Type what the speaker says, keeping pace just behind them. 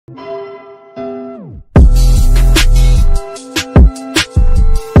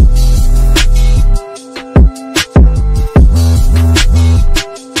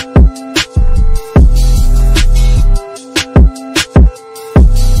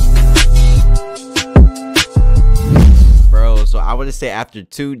to say, after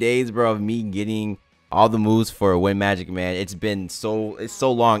 2 days, bro, of me getting all the moves for Win Magic, man, it's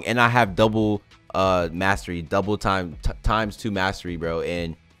so long, and I have double mastery, double times 2 mastery, bro,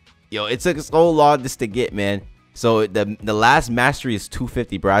 and yo, it took so long just to get, man. So the last mastery is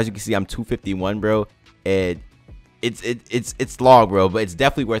 250, bro. As you can see, I'm 251, bro, and it's long, bro, but it's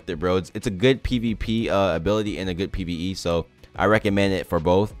definitely worth it, bro. It's a good PvP ability and a good PvE, so I recommend it for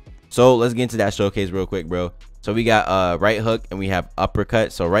both. So let's get into that showcase real quick, bro. So we got right hook and we have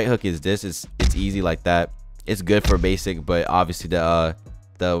uppercut. So right hook is this. It's easy like that. It's good for basic, but obviously the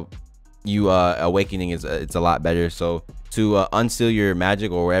awakening is it's a lot better. So to unseal your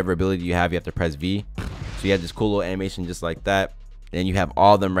magic or whatever ability you have to press V. So you have this cool little animation just like that. And then you have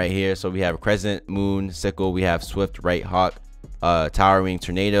all of them right here. So we have Crescent, Moon, Sickle. We have Swift, Right Hawk, Towering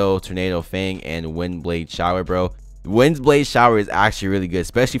Tornado, Tornado Fang, and Wind Blade Shower, bro. Wind Blade Shower is actually really good,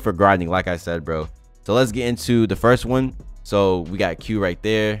 especially for grinding, like I said, bro. So let's get into the first one. So we got Q right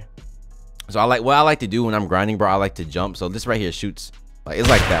there. So what I like to do when I'm grinding, bro, I like to jump. So this right here shoots, like, it's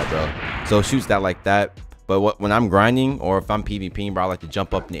like that, bro. So it shoots that like that. But when I'm grinding or if I'm PvPing, bro, I like to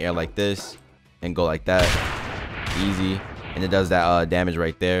jump up in the air like this and go like that. Easy. And it does that damage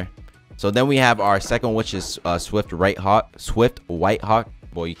right there. So then we have our second one, which is Swift White Hawk.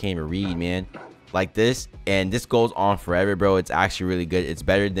 Boy, you can't even read, man. Like this, and this goes on forever, bro. It's actually really good. It's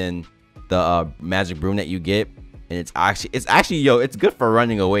better than the magic broom that you get, and it's actually yo, it's good for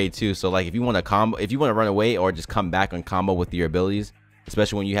running away too. So like if you want to combo, if you want to run away or just come back and combo with your abilities,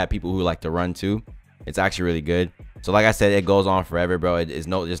 especially when you have people who like to run too, it's actually really good. So like I said, it goes on forever, bro. There's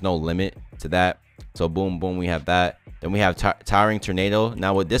no limit to that. So boom, boom, we have that. Then we have Towering Tornado.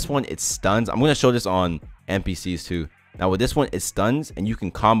 Now with this one, it stuns. I'm going to show this on NPCs too. Now with this one, it stuns, and you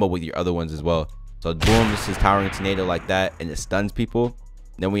can combo with your other ones as well. So boom, this is Towering Tornado like that, and it stuns people.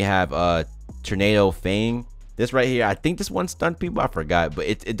 Then we have Tornado Fang. This right here, I think this one stuns people. I forgot, but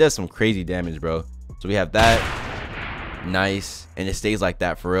it does some crazy damage, bro. So we have that. Nice. And it stays like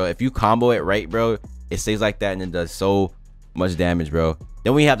that for real. If you combo it right, bro, it stays like that, and it does so much damage, bro.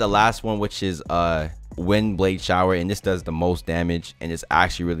 Then we have the last one, which is Wind Blade Shower, and this does the most damage, and it's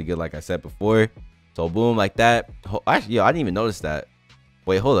actually really good, like I said before. So boom, like that. Actually, yo, I didn't even notice that.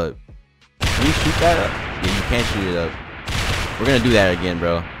 Wait, hold up. Can you shoot that up? Yeah, you can't shoot it up. We're gonna do that again,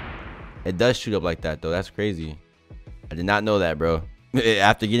 bro. It does shoot up like that though. That's crazy. I did not know that, bro.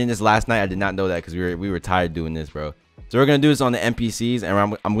 After getting this last night, I did not know that because we were tired doing this, bro. So we're gonna do this on the NPCs,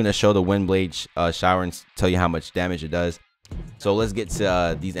 and I'm gonna show the Wind Blade Shower and tell you how much damage it does. So let's get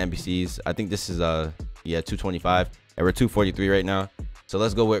to these NPCs. I think this is yeah, 225, and we're 243 right now. So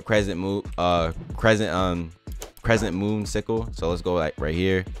let's go with Crescent Moon Sickle. So let's go like right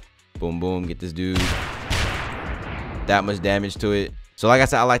here. Boom, boom. Get this dude. That much damage to it. So like I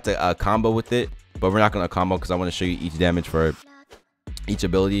said, I like to combo with it, but we're not gonna combo because I want to show you each damage for each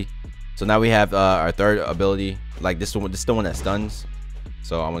ability. So now we have our third ability. Like this one, this is the one that stuns.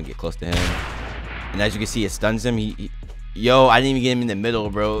 So I'm gonna get close to him, and as you can see, it stuns him. Yo, I didn't even get him in the middle,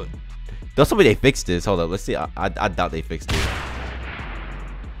 bro. Don't tell me they fixed this. Hold up, let's see. I doubt they fixed it.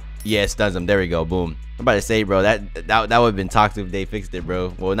 Yeah, it stuns him. There we go. Boom. I'm about to say, bro, that would have been toxic if they fixed it,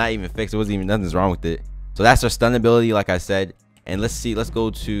 bro. Well, not even fixed. It wasn't even, nothing's wrong with it. So that's our stun ability, like I said. And let's see. Let's go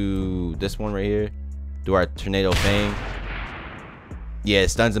to this one right here. Do our Tornado Fang. Yeah, it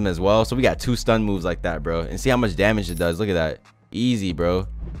stuns him as well. So we got 2 stun moves like that, bro. And see how much damage it does. Look at that. Easy, bro.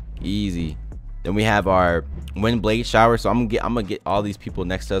 Easy. Then we have our Wind Blade Shower. So I'm gonna get all these people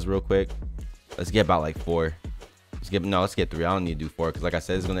next to us real quick. Let's get about like 4. Let's get 3. I don't need to do 4 because like I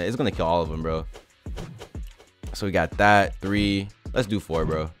said, it's gonna kill all of them, bro. So we got that 3. Let's do 4,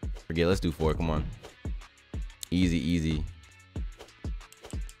 bro. Forget. Let's do 4. Come on. Easy, easy.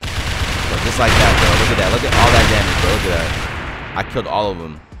 So just like that, bro. Look at that. Look at all that damage, bro. Look at that. I killed all of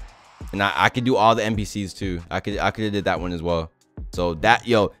them, and I could do all the NPCs too. I could have did that one as well. So that,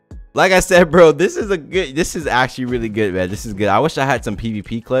 yo, like I said, bro, this is actually really good, man. This is good. I wish I had some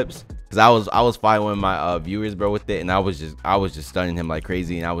PvP clips because I was fighting one of my viewers, bro, with it, and I was just stunning him like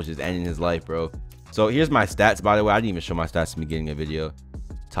crazy, and I was just ending his life, bro. So here's my stats, by the way. I didn't even show my stats in the beginning of the video.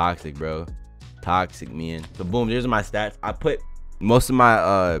 Toxic, bro. Toxic, man. So boom, there's my stats. I put most of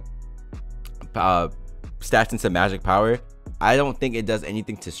my stats into magic power. I don't think it does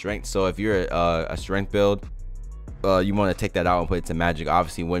anything to strength. So if you're a strength build, you want to take that out and put it to magic.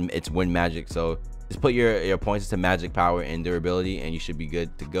 Obviously, when it's wind magic, so just put your points into magic power and durability, and you should be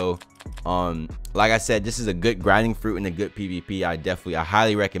good to go. Like I said, this is a good grinding fruit and a good PvP. I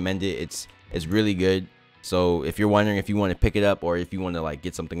highly recommend it. It's really good. So if you're wondering if you want to pick it up or if you want to like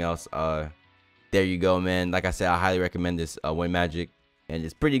get something else, there you go, man. Like I said, I highly recommend this wind magic, and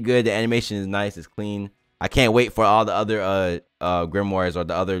it's pretty good. The animation is nice, it's clean. I can't wait for all the other grimoires or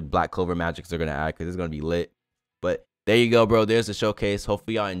the other Black Clover magics they're gonna add, because it's gonna be lit. But there you go, bro. There's the showcase.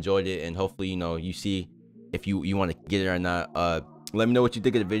 Hopefully y'all enjoyed it, and hopefully, you know, you see if you want to get it or not. Let me know what you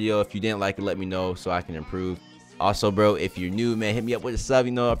think of the video. If you didn't like it, let me know so I can improve. Also, bro, if you're new, man, hit me up with a sub,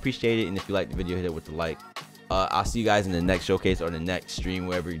 you know, I appreciate it. And if you like the video, hit it with the like. I'll see you guys in the next showcase or the next stream,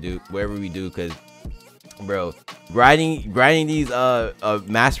 wherever we do, because bro, grinding these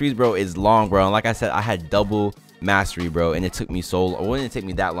masteries, bro, is long, bro. And like I said, I had double mastery, bro, and it took me so long. It wouldn't take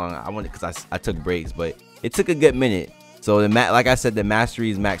me that long. I wanted, because I took breaks, but it took a good minute. So like I said, the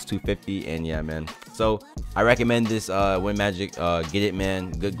mastery is max 250, and yeah, man. So I recommend this Win Magic. Get it,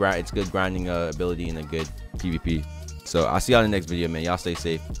 man. Good grind. It's good grinding ability and a good PvP. So I'll see y'all in the next video, man. Y'all stay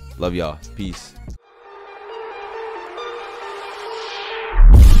safe. Love y'all. Peace.